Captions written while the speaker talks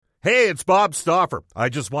Hey, it's Bob Stauffer. I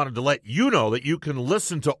just wanted to let you know that you can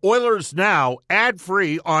listen to Oilers Now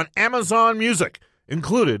ad-free on Amazon Music,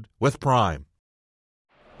 included with Prime.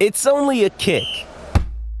 It's only a kick,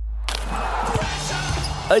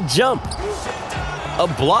 a jump,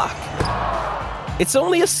 a block. It's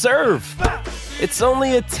only a serve. It's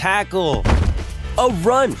only a tackle, a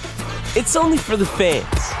run. It's only for the fans.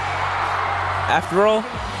 After all,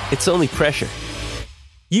 it's only pressure.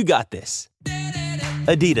 You got this.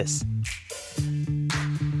 Adidas.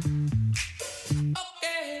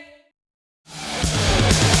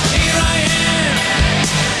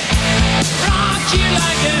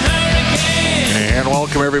 And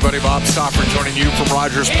welcome everybody. Bob Stauffer joining you from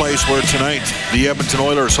Rogers Place, where tonight the Edmonton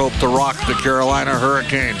Oilers hope to rock the Carolina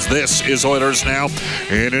Hurricanes. This is Oilers Now,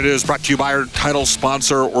 and it is brought to you by our title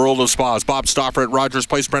sponsor, World of Spas. Bob Stauffer at Rogers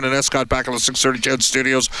Place, Brendan Escott back in the 630 CHED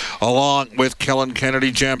studios, along with Kellen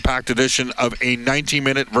Kennedy, jam-packed edition of a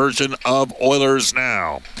 90-minute version of Oilers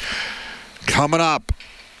Now. Coming up,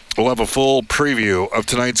 we'll have a full preview of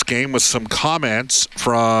tonight's game with some comments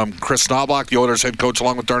from Chris Knobloch, the Oilers head coach,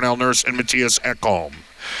 along with Darnell Nurse and Matthias Ekholm.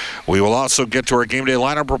 We will also get to our game day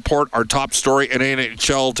lineup report, our top story in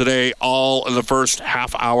NHL today, all in the first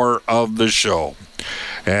half hour of the show.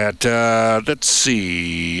 At, let's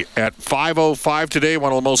see, at 5:05 today,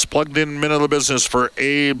 one of the most plugged-in men of the business for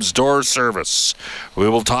Abe's Door Service. We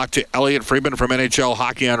will talk to Elliot Friedman from NHL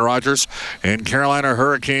Hockey on Rogers, and Carolina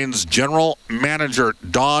Hurricanes General Manager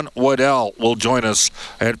Don Waddell will join us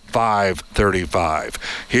at 5:35.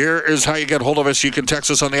 Here is how you get hold of us. You can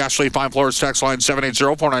text us on the Ashley Fine Floors text line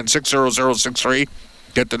 780-496-0063.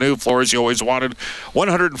 Get the new floors you always wanted,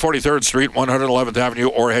 143rd Street, 111th Avenue,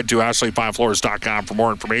 or head to ashleyfinefloors.com for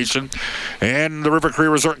more information. And the River Cree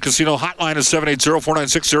Resort and Casino hotline is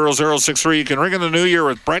 780-496-0063. You can ring in the new year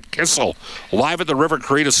with Brett Kissel, live at the River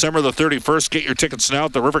Cree, December the 31st. Get your tickets now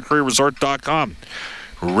at therivercreeresort.com.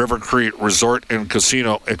 River Cree Resort and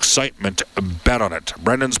Casino excitement. Bet on it.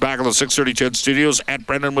 Brendan's back in the 630 CHED studios at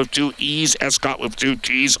Brendan with 2 E's, Escott with 2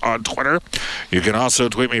 T's on Twitter. You can also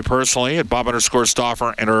tweet me personally at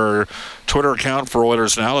Bob_Stauffer and our Twitter account for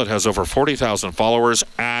Oilers Now that has over 40,000 followers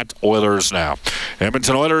at Oilers Now.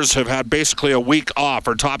 Edmonton Oilers have had basically a week off.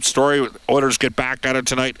 Our top story, Oilers get back at it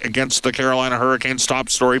tonight against the Carolina Hurricanes. Top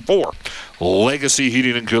story 4. Legacy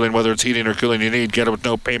Heating and Cooling, whether it's heating or cooling you need, get it with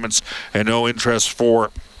no payments and no interest for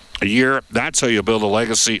a year. That's how you build a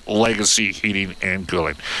legacy heating and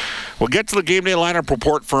cooling. We'll get to the game day lineup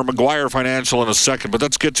report for McGuire Financial in a second, but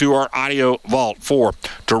let's get to our audio vault for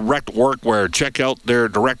Direct Workwear. Check out their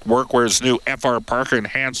Direct Workwear's new FR Parker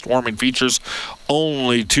enhanced warming features,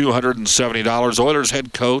 only $270. Oilers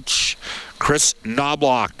head coach Chris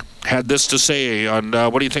Knobloch had this to say on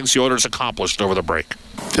what he thinks the Oilers accomplished over the break.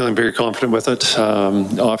 Feeling very confident with it.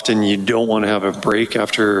 Often you don't want to have a break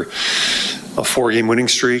after a 4-game winning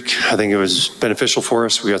streak. I think it was beneficial for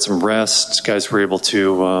us. We got some rest. Guys were able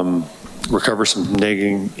to recover some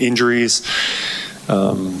nagging injuries.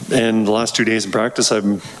 And the last 2 days in practice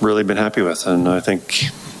I've really been happy with. And I think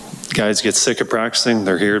guys get sick of practicing.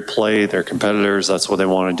 They're here to play. They're competitors. That's what they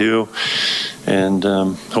want to do. And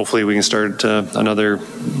hopefully we can start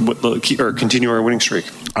continue our winning streak.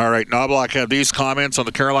 All right, Knobloch had these comments on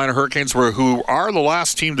the Carolina Hurricanes, who are the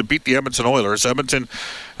last team to beat the Edmonton Oilers. Edmonton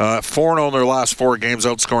 4-0 in their last 4 games,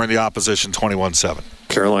 outscoring the opposition 21-7.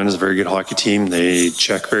 Carolina's a very good hockey team. They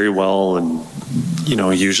check very well and,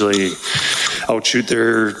 usually outshoot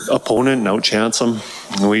their opponent and outchance them.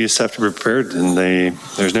 And we just have to be prepared. And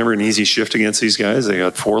there's never an easy shift against these guys. They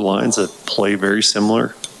got 4 lines that play very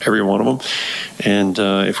similar, every one of them. And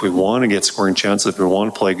if we want to get scoring chances, if we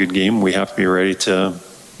want to play a good game, we have to be ready to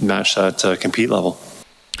match that compete level.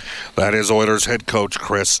 That is Oilers head coach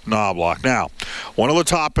Chris Knobloch. Now, one of the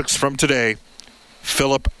topics from today,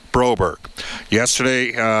 Philip Broberg.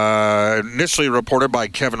 Yesterday, initially reported by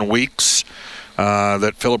Kevin Weeks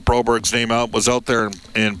that Philip Broberg's name was out there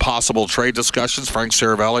in possible trade discussions. Frank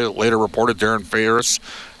Saravalli later reported Darren Ferris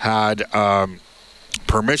had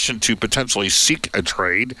permission to potentially seek a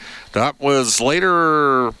trade. That was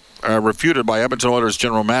later refuted by Edmonton Oilers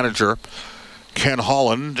general manager Ken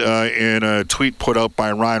Holland in a tweet put out by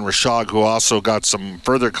Ryan Rishaug, who also got some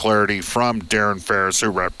further clarity from Darren Ferris, who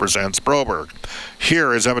represents Broberg.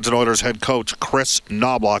 Here is Edmonton Oilers head coach Chris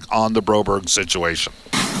Knobloch on the Broberg situation.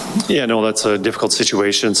 Yeah, no, that's a difficult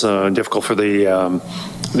situation. It's difficult for the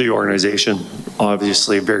organization.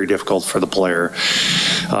 Obviously, very difficult for the player.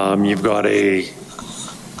 You've got a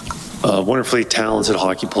wonderfully talented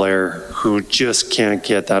hockey player who just can't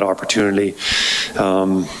get that opportunity.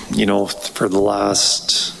 For the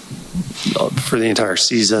last for the entire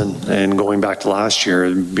season and going back to last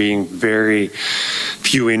year, being very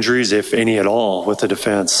few injuries, if any at all, with the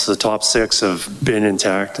defense. The top six have been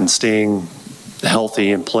intact, and staying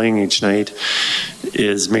healthy and playing each night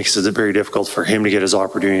makes it very difficult for him to get his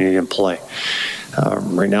opportunity and play.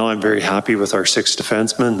 Right now, I'm very happy with our 6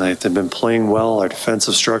 defensemen. They've been playing well. Our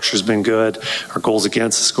defensive structure has been good. Our goals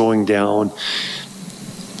against is going down.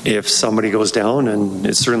 If somebody goes down, and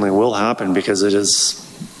it certainly will happen because it is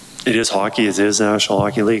hockey, it is National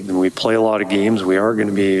Hockey League, and we play a lot of games. We are going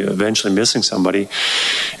to be eventually missing somebody,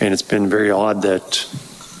 and it's been very odd that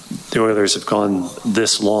the Oilers have gone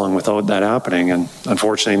this long without that happening. And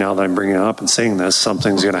unfortunately, now that I'm bringing it up and saying this,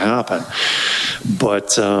 something's going to happen.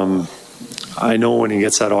 But I know when he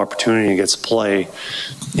gets that opportunity and gets to play,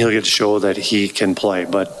 he'll get to show that he can play.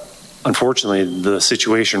 But unfortunately, the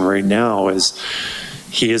situation right now is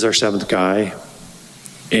he is our 7th guy,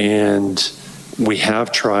 and we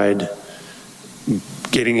have tried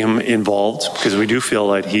getting him involved because we do feel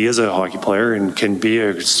that he is a hockey player and can be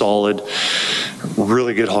a solid,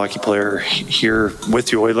 really good hockey player here with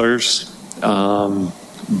the Oilers.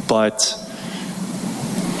 But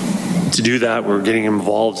to do that, we're getting him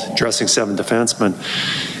involved, dressing 7 defensemen.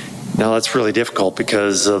 Now that's really difficult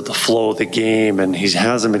because of the flow of the game, and he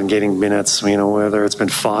hasn't been getting minutes, whether it's been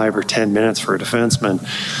 5 or 10 minutes for a defenseman.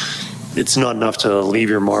 It's not enough to leave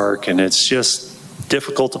your mark, and it's just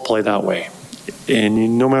difficult to play that way.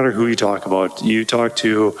 And no matter who you talk about, you talk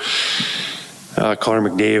to Connor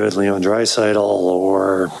McDavid, Leon Draisaitl,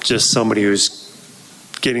 or just somebody who's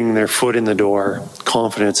getting their foot in the door,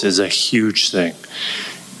 confidence is a huge thing.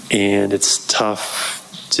 And it's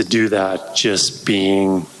tough to do that just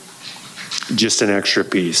being just an extra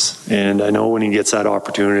piece. And I know when he gets that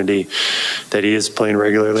opportunity that he is playing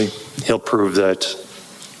regularly, he'll prove that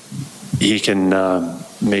he can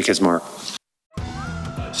make his mark.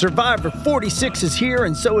 Survivor 46 is here,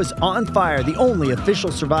 and so is On Fire, the only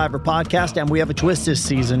official Survivor podcast, and we have a twist this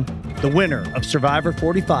season. The winner of Survivor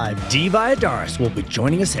 45, Dee Valladares, will be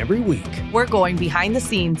joining us every week. We're going behind the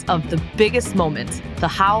scenes of the biggest moments, the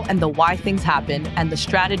how and the why things happen, and the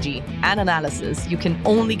strategy and analysis you can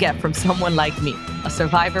only get from someone like me, a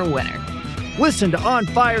Survivor winner. Listen to On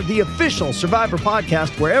Fire, the official Survivor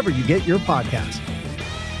podcast, wherever you get your podcasts.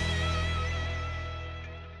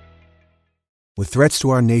 With threats to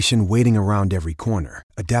our nation waiting around every corner,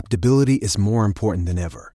 adaptability is more important than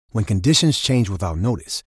ever. When conditions change without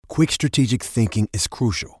notice, quick strategic thinking is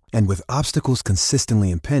crucial. And with obstacles consistently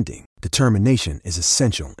impending, determination is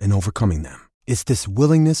essential in overcoming them. It's this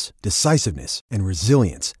willingness, decisiveness, and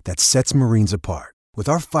resilience that sets Marines apart. With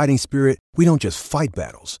our fighting spirit, we don't just fight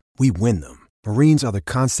battles, we win them. Marines are the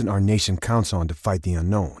constant our nation counts on to fight the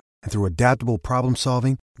unknown. And through adaptable problem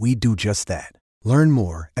solving, we do just that. Learn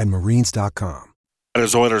more at marines.com.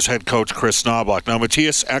 As Oilers head coach Chris Knoblauch. Now,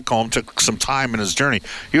 Matthias Ekholm took some time in his journey.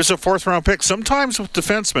 He was a 4th-round pick. Sometimes with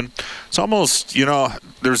defensemen, it's almost,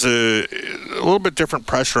 there's a little bit different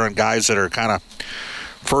pressure on guys that are kind of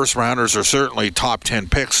first-rounders or certainly top 10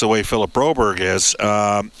 picks the way Philip Broberg is.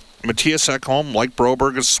 Matthias Ekholm, like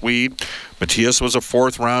Broberg, is Swede. Matthias was a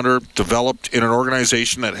 4th-rounder, developed in an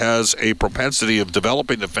organization that has a propensity of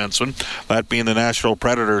developing defensemen, that being the Nashville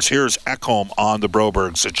Predators. Here's Ekholm on the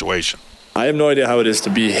Broberg situation. I have no idea how it is to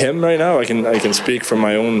be him right now. I can speak from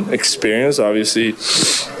my own experience. Obviously,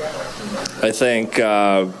 I think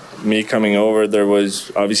me coming over,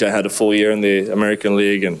 I had a full year in the American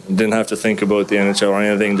League and didn't have to think about the NHL or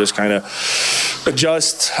anything, just kind of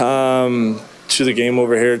adjust to the game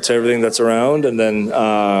over here, to everything that's around, and then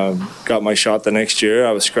got my shot the next year.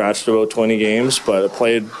 I was scratched about 20 games, but I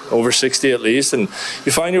played over 60 at least, and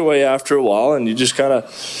you find your way after a while, and you just kind of,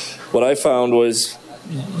 what I found was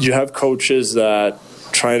you have coaches that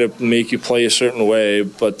try to make you play a certain way,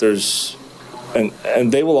 but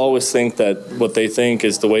and they will always think that what they think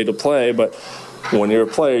is the way to play, but when you're a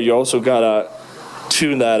player, you also got to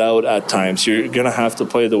tune that out at times. You're going to have to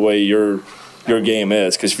play the way your game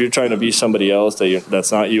is, because if you're trying to be somebody else,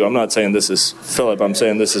 that's not you. I'm not saying this is Philip. I'm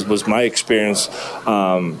saying was my experience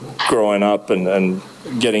growing up and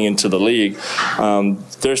getting into the league.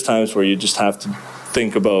 There's times where you just have to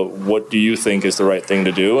think about what do you think is the right thing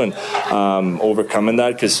to do, and overcoming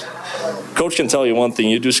that, because coach can tell you one thing,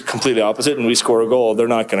 you do completely opposite, and we score a goal, they're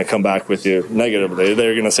not going to come back with you negatively.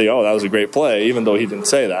 They're going to say, oh, that was a great play, even though he didn't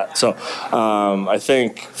say that. So I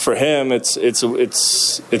think for him it's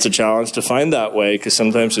a challenge to find that way, because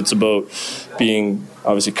sometimes it's about being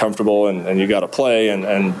obviously comfortable and you got to play,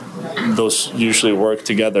 and those usually work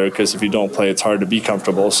together, because if you don't play, it's hard to be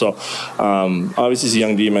comfortable. So obviously he's a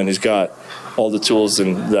young D-man. He's got all the tools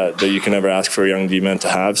that you can ever ask for a young D-man to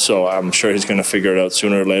have. So I'm sure he's going to figure it out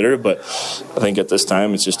sooner or later. But I think at this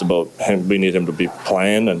time it's just about him. We need him to be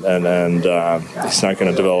playing, and he's not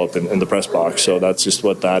going to develop in the press box. So that's just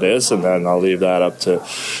what that is. And then I'll leave that up to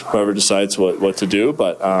whoever decides what to do.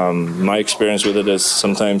 But my experience with it is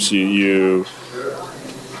sometimes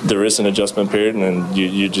there is an adjustment period, and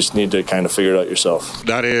you just need to kind of figure it out yourself.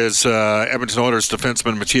 That is Edmonton Oilers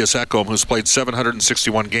defenseman Matthias Ekholm, who's played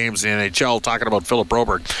 761 games in the NHL, talking about Philip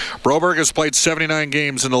Broberg. Broberg has played 79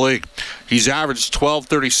 games in the league. He's averaged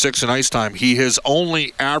 12:36 in ice time. He has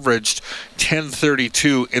only averaged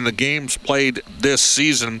 10:32 in the games played this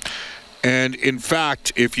season. And in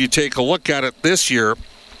fact, if you take a look at it this year,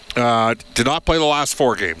 did not play the last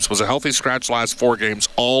 4 games. Was a healthy scratch last 4 games,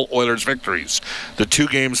 all Oilers victories. The 2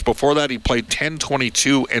 games before that, he played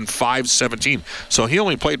 10-22 and 5-17. So he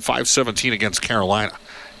only played 5-17 against Carolina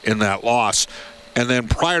in that loss. And then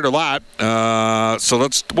prior to that,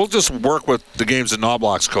 we'll just work with the games that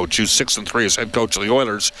Knoblauch's coach, who's 6-3 as head coach of the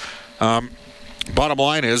Oilers. Bottom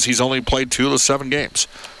line is he's only played 2 of the 7 games.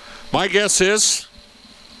 My guess is,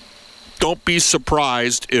 don't be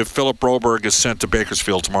surprised if Philip Broberg is sent to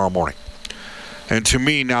Bakersfield tomorrow morning. And to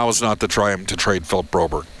me, now is not the time to trade Philip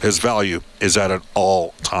Broberg. His value is at an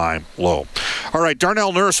all-time low. All right,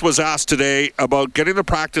 Darnell Nurse was asked today about getting the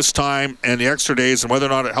practice time and the extra days and whether or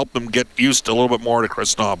not it helped them get used a little bit more to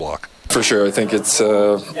Chris Knoblauch. For sure. I think it's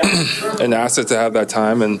an asset to have that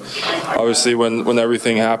time. And obviously when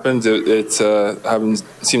everything happened, it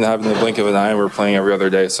seemed to happen in the blink of an eye, and we're playing every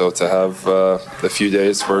other day. So to have a few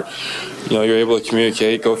days where you're able to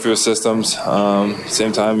communicate, go through the systems,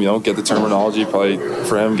 same time, get the terminology, probably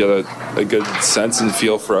for him, get a good sense and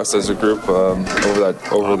feel for us as a group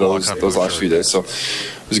over those last few days. So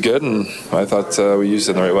it was good, and I thought we used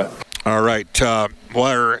it in the right way. All right.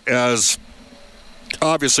 Whereas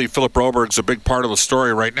obviously Philip Broberg's a big part of the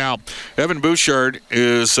story right now, Evan Bouchard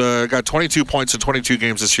is got 22 points in 22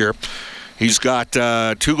 games this year. He's got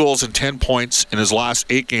 2 goals and 10 points in his last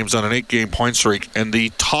 8 games on an 8-game point streak. And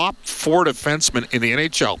the top 4 defensemen in the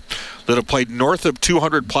NHL that have played north of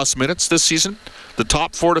 200-plus minutes this season, the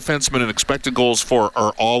top 4 defensemen in expected goals for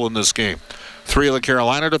are all in this game. 3 of the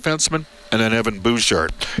Carolina defensemen, and then Evan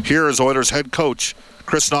Bouchard. Here is Oilers head coach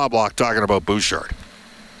Chris Knoblauch talking about Bouchard.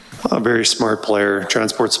 A very smart player,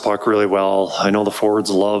 transports the puck really well. I know the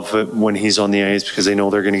forwards love it when he's on the ice because they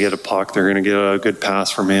know they're going to get a puck. They're going to get a good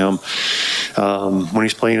pass from him. When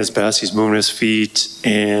he's playing his best, he's moving his feet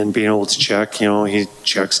and being able to check. He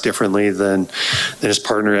checks differently than his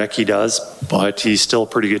partner Eki does, but he's still a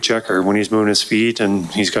pretty good checker when he's moving his feet, and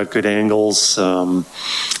he's got good angles.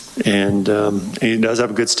 And he does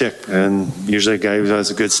have a good stick. And usually a guy who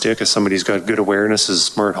has a good stick is somebody who's got good awareness, is a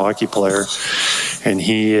smart hockey player. And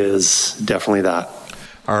he is definitely that.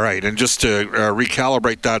 All right, and just to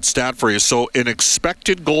recalibrate that stat for you, so in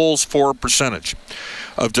expected goals for percentage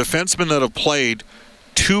of defensemen that have played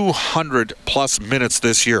 200-plus minutes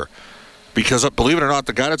this year, because believe it or not,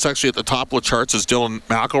 the guy that's actually at the top of the charts is Dylan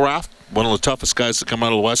McIlrath, one of the toughest guys to come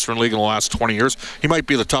out of the Western League in the last 20 years. He might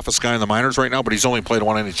be the toughest guy in the minors right now, but he's only played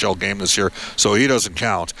 1 NHL game this year, so he doesn't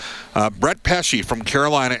count. Brett Pesce from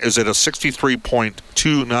Carolina is at a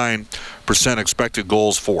 63.29% expected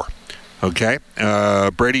goals for. Okay?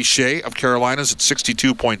 Brady Shea of Carolina is at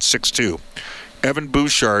 62.62. Evan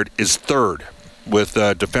Bouchard is third with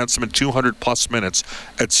defenseman 200-plus minutes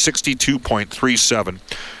at 62.37.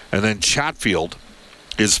 And then Chatfield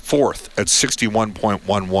is fourth at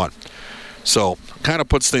 61.11. So kind of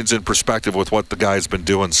puts things in perspective with what the guy's been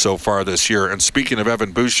doing so far this year. And speaking of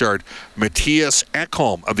Evan Bouchard, Matthias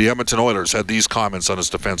Ekholm of the Edmonton Oilers had these comments on his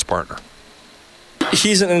defense partner.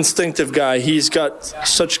 He's an instinctive guy. He's got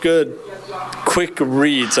such good, quick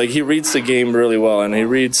reads. Like, he reads the game really well, and he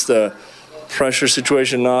reads the pressure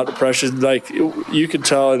situation, not the pressure. Like, you could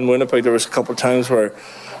tell in Winnipeg there was a couple of times where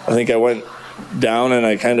I think I went down and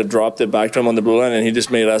I kind of dropped it back to him on the blue line, and he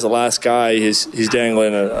just made it as a last guy. He's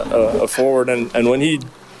dangling a forward, and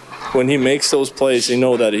when he makes those plays, you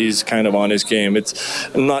know that he's kind of on his game.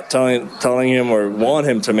 I'm not telling him or want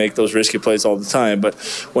him to make those risky plays all the time, but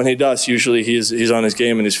when he does, usually he's on his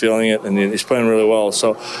game and he's feeling it, and he's playing really well.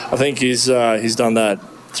 So I think he's done that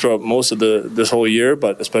throughout most of this whole year,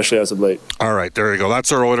 but especially as of late. All right, there you go.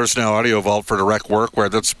 That's our Oilers Now audio vault for direct work, where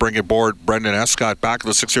let's bring aboard Brendan Escott back to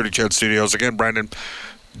the 630 CHED Studios. Again, Brendan,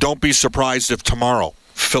 don't be surprised if tomorrow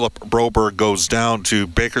Philip Broberg goes down to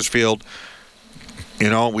Bakersfield.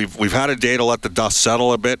 We've had a day to let the dust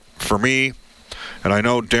settle a bit. For me, And I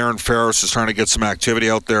know Darren Ferris is trying to get some activity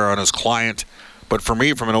out there on his client. But for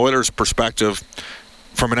me, from an Oilers perspective,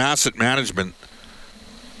 from an asset management,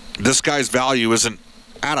 this guy's value isn't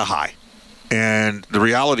at a high. And the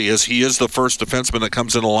reality is he is the first defenseman that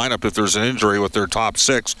comes in the lineup if there's an injury with their top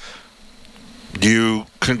six. Do you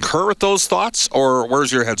concur with those thoughts, or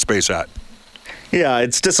where's your headspace at? Yeah,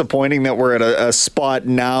 it's disappointing that we're at a spot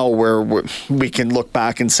now where we can look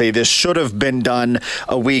back and say this should have been done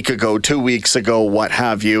a week ago, 2 weeks ago, what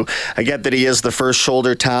have you. I get that he is the first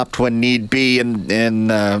shoulder tapped when need be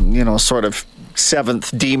in sort of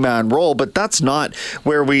seventh D-man role, but that's not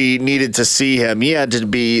where we needed to see him. He had to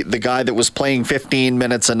be the guy that was playing 15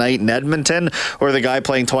 minutes a night in Edmonton or the guy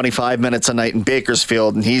playing 25 minutes a night in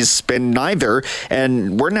Bakersfield, and he's been neither,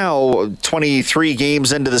 and we're now 23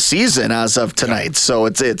 games into the season as of tonight, so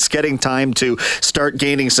it's getting time to start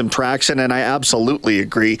gaining some traction, and I absolutely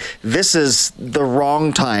agree. This is the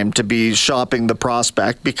wrong time to be shopping the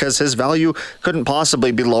prospect because his value couldn't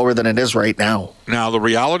possibly be lower than it is right now. Now, the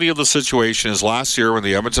reality of the situation is last year when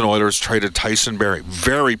the Edmonton Oilers traded Tyson Barrie,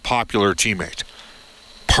 very popular teammate,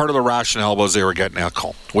 part of the rationale was they were getting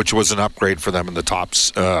Ekholm, which was an upgrade for them in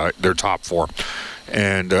the their top four.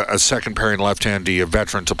 And a second pairing left-hand D, a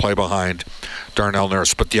veteran to play behind Darnell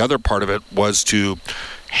Nurse. But the other part of it was to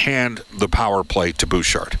hand the power play to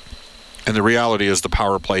Bouchard. And the reality is the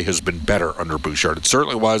power play has been better under Bouchard. It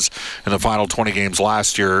certainly was in the final 20 games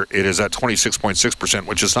last year. It is at 26.6%,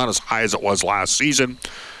 which is not as high as it was last season,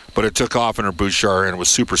 but it took off under Bouchard, and it was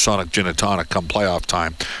supersonic gin and tonic come playoff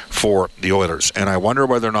time for the Oilers. And I wonder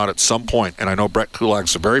whether or not at some point, and I know Brett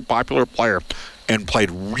Kulak's a very popular player and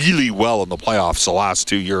played really well in the playoffs the last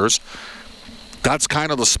 2 years, that's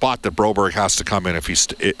kind of the spot that Broberg has to come in if he's.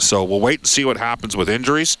 So we'll wait and see what happens with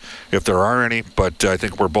injuries, if there are any. But I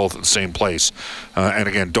think we're both in the same place. And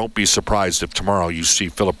again, don't be surprised if tomorrow you see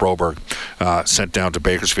Philip Broberg sent down to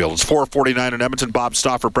Bakersfield. It's 4:49 in Edmonton. Bob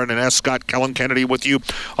Stauffer, Brendan Escott, Kellen Kennedy with you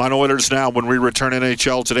on Oilers Now when we return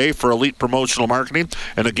NHL today for Elite Promotional Marketing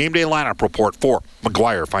and a game day lineup report for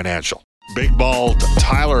McGuire Financial. Big Bald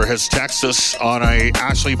Tyler has texted us on a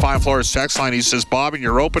Ashley Fine Floors text line. He says, Bob, in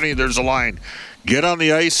your opening, there's a line. Get on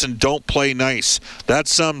the ice and don't play nice. That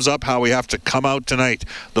sums up how we have to come out tonight.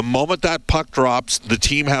 The moment that puck drops, the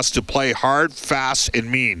team has to play hard, fast, and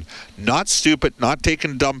mean. Not stupid, not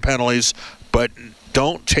taking dumb penalties, but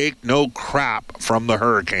don't take no crap from the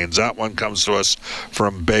Hurricanes. That one comes to us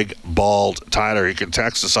from Big Bald Tyler. You can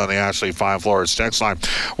text us on the Ashley Fine Floors text line.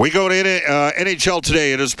 We go to NHL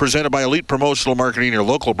Today. It is presented by Elite Promotional Marketing, your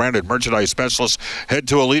local branded merchandise specialist. Head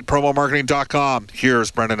to elitepromomarketing.com. Here's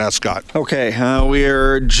Brendan Escott. Okay,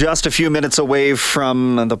 we're just a few minutes away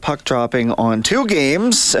from the puck dropping on two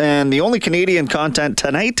games, and the only Canadian content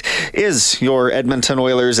tonight is your Edmonton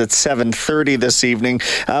Oilers at 7:30 this evening.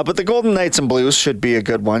 But the Golden Knights and Blues should be a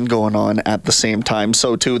good one going on at the same time.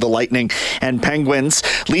 So too the Lightning and Penguins.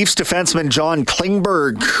 Leafs defenseman John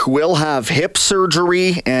Klingberg will have hip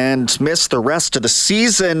surgery and miss the rest of the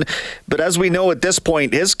season. But as we know at this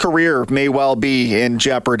point, his career may well be in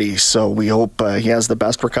jeopardy. So we hope he has the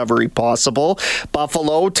best recovery possible.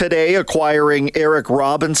 Buffalo today acquiring Eric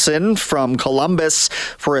Robinson from Columbus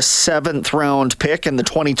for a 7th round pick in the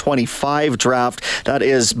 2025 draft. That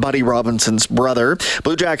is Buddy Robinson's brother.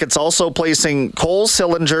 Blue Jackets also placing Cole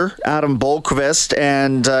Sillinger, Adam Bolkvist,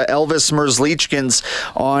 and Elvis Merzlichkins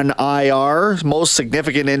on IR. Most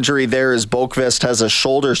significant injury there is Bolkvist has a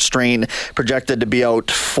shoulder strain projected to be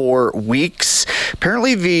out 4 weeks.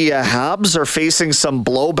 Apparently the Habs are facing some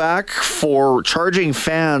blowback for charging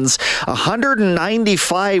fans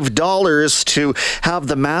 $195 to have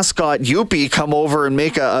the mascot Youppi come over and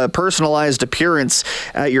make a personalized appearance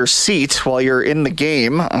at your seat while you're in the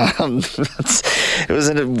game. It was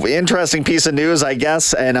an interesting piece of news, I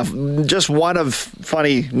guess, and just one of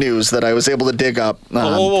funny news that I was able to dig up.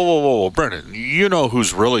 Whoa, Brendan, you know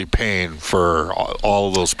who's really paying for all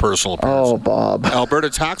of those personal appearances? Oh, Bob. Alberta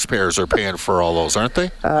taxpayers are paying for all those, aren't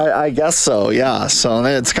they? I guess so, yeah. So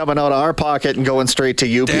it's coming out of our pocket and going straight to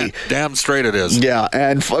Youppi. Damn straight it is. Yeah,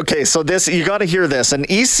 and okay, so this, you got to hear this. An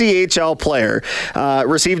ECHL player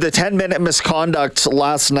received a 10-minute misconduct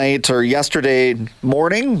last night or yesterday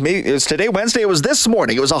morning. Maybe it was today, Wednesday. It was this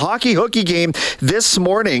morning. It was a hockey-hooky game this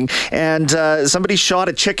morning, and somebody shot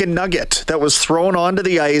a chicken nugget that was thrown onto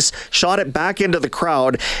the ice, shot it back into the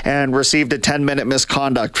crowd, and received a 10-minute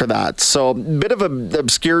misconduct for that. So a bit of an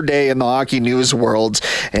obscure day in the hockey news world,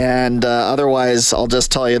 and otherwise I'll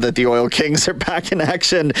just tell you that the Oil Kings are back in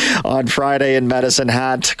action on Friday in Medicine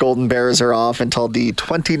Hat. Golden Bears are off until the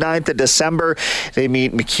 29th of December. They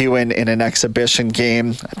meet McEwen in an exhibition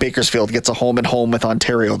game. Bakersfield gets a home-and-home with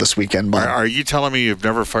Ontario this weekend. Are you telling me you've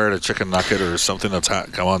never fired a chicken nugget or something that's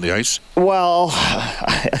come on the ice? Well,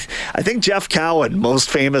 I think Jeff Cowan most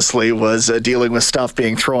famously was dealing with stuff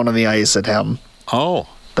being thrown on the ice at him. Oh.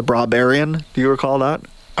 The Brawbarian, do you recall that?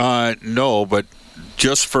 No, but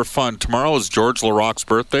just for fun, tomorrow is George Larocque's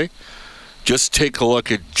birthday. Just take a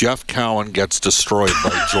look at Jeff Cowan gets destroyed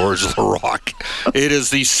by George Larocque. It is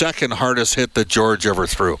the second hardest hit that George ever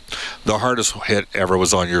threw. The hardest hit ever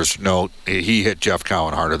was on yours. No, he hit Jeff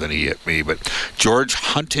Cowan harder than he hit me, but George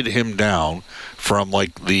hunted him down from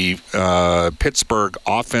like the Pittsburgh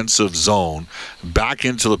offensive zone back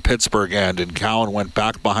into the Pittsburgh end, and Cowan went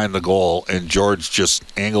back behind the goal, and George just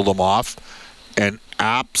angled him off and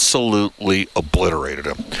absolutely obliterated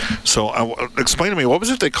him. So explain to me, what was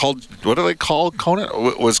it they called? What do they call Conan?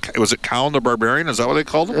 Was it Cowan the Barbarian? Is that what they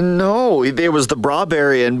called him? No, it was the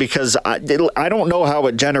Brawbarian because I don't know how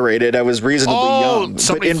it generated. I was reasonably young.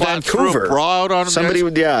 Somebody but in Vancouver, bra out on somebody,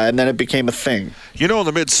 and then it became a thing. You know, in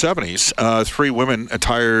the mid-'70s, 3 women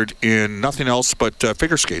attired in nothing else but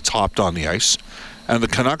figure skates hopped on the ice, and the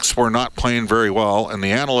Canucks were not playing very well, and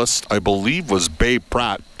the analyst, I believe, was Babe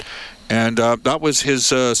Pratt. And that was his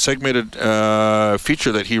segmented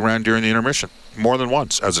feature that he ran during the intermission, more than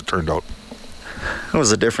once, as it turned out. It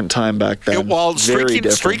was a different time back then.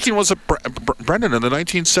 Streaking was Brendan in the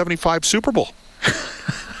 1975 Super Bowl.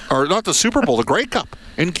 Or not the Super Bowl, the Grey Cup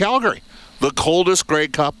in Calgary. The coldest Grey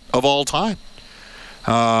Cup of all time.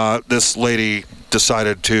 This lady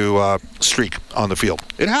decided to streak on the field.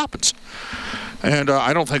 It happens. And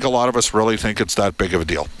I don't think a lot of us really think it's that big of a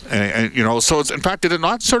deal. And you know, so it's, in fact, did it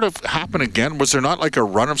not sort of happen again? Was there not like a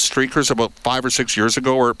run of streakers about 5 or 6 years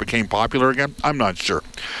ago where it became popular again? I'm not sure.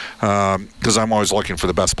 Because I'm always looking for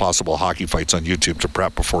the best possible hockey fights on YouTube to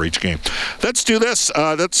prep before each game. Let's do this.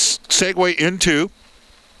 Let's segue into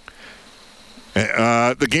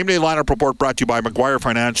the Game Day Lineup Report brought to you by Maguire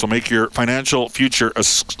Financial. Make your financial future a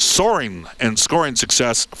soaring and scoring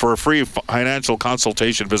success. For a free financial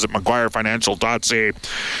consultation, visit MaguireFinancial.ca.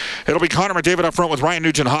 It'll be Connor McDavid up front with Ryan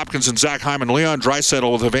Nugent-Hopkins and Zach Hyman. Leon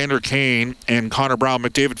Draisaitl with Evander Kane and Connor Brown.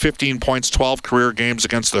 McDavid 15 points, 12 career games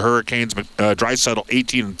against the Hurricanes. Draisaitl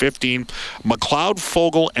 18 and 15. McLeod,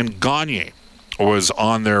 Fogle, and Gagne was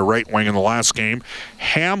on their right wing in the last game.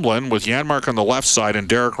 Hamlin with Janmark on the left side and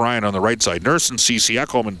Derek Ryan on the right side. Nurse and Ceci,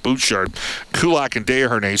 Ekholm and Bouchard, Kulak and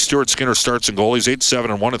Desharnais. Stuart Skinner starts and goalies,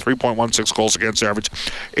 8-7-1, a 3.16 goals against average,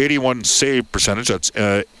 81 save percentage. That's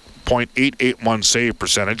 .881 save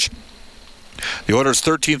percentage. The Oilers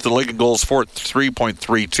 13th in the league in goals for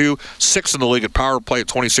 3.32, 6th in the league at power play at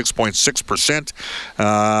 26.6%,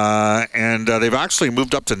 and they've actually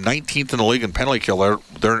moved up to 19th in the league in penalty kill.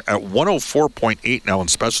 They're at 104.8 now in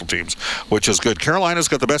special teams, which is good. Carolina's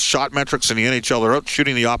got the best shot metrics in the NHL. They're out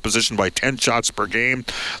shooting the opposition by 10 shots per game.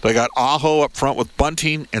 They got Aho up front with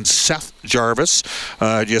Bunting and Seth Jarvis,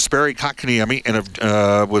 Jesperi Kotkaniemi, and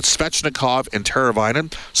with Svechnikov and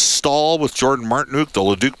Teravainen, Stahl with Jordan Martinook, the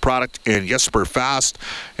Leduc product, and Jesper Fast,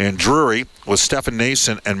 and Drury with Stefan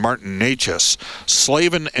Nason and Martin Necas.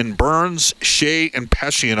 Slavin and Burns, Shea and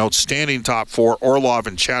Pesce, an outstanding top four, Orlov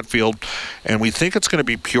and Chatfield, and we think it's going to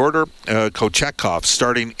be Pyotr Kochetkov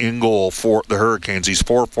starting in goal for the Hurricanes. He's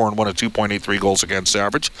 4-4-1 at 2.83 goals against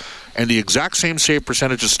average, and the exact same save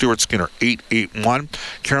percentage as Stuart Skinner, 8-8-1.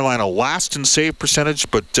 Carolina last in save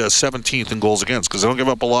percentage, but 17th in goals against, because they don't give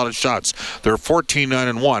up a lot of shots. They're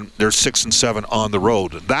 14-9-1. They're 6-7 on the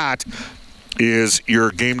road. That is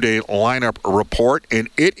your Game Day Lineup Report, and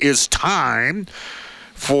it is time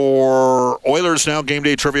for Oilers Now Game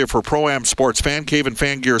Day Trivia for Pro-Am Sports Fan Cave and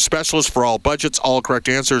Fan Gear Specialist. For all budgets, all correct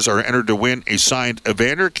answers are entered to win a signed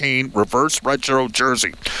Evander Kane reverse retro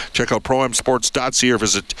jersey. Check out proamsports.ca or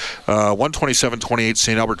visit 12728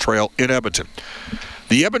 St. Albert Trail in Edmonton.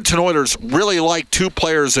 The Edmonton Oilers really like 2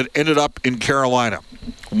 players that ended up in Carolina.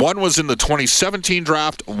 One was in the 2017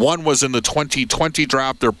 draft. One was in the 2020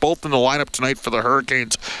 draft. They're both in the lineup tonight for the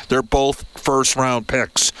Hurricanes. They're both first-round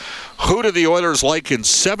picks. Who do the Oilers like in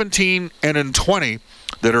 17 and in 20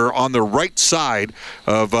 that are on the right side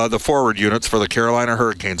of the forward units for the Carolina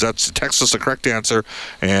Hurricanes? Text us the correct answer,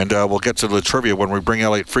 and we'll get to the trivia when we bring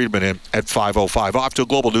Elliot Friedman in at 5:05. Off to a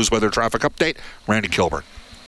global news weather traffic update. Randy Kilburn.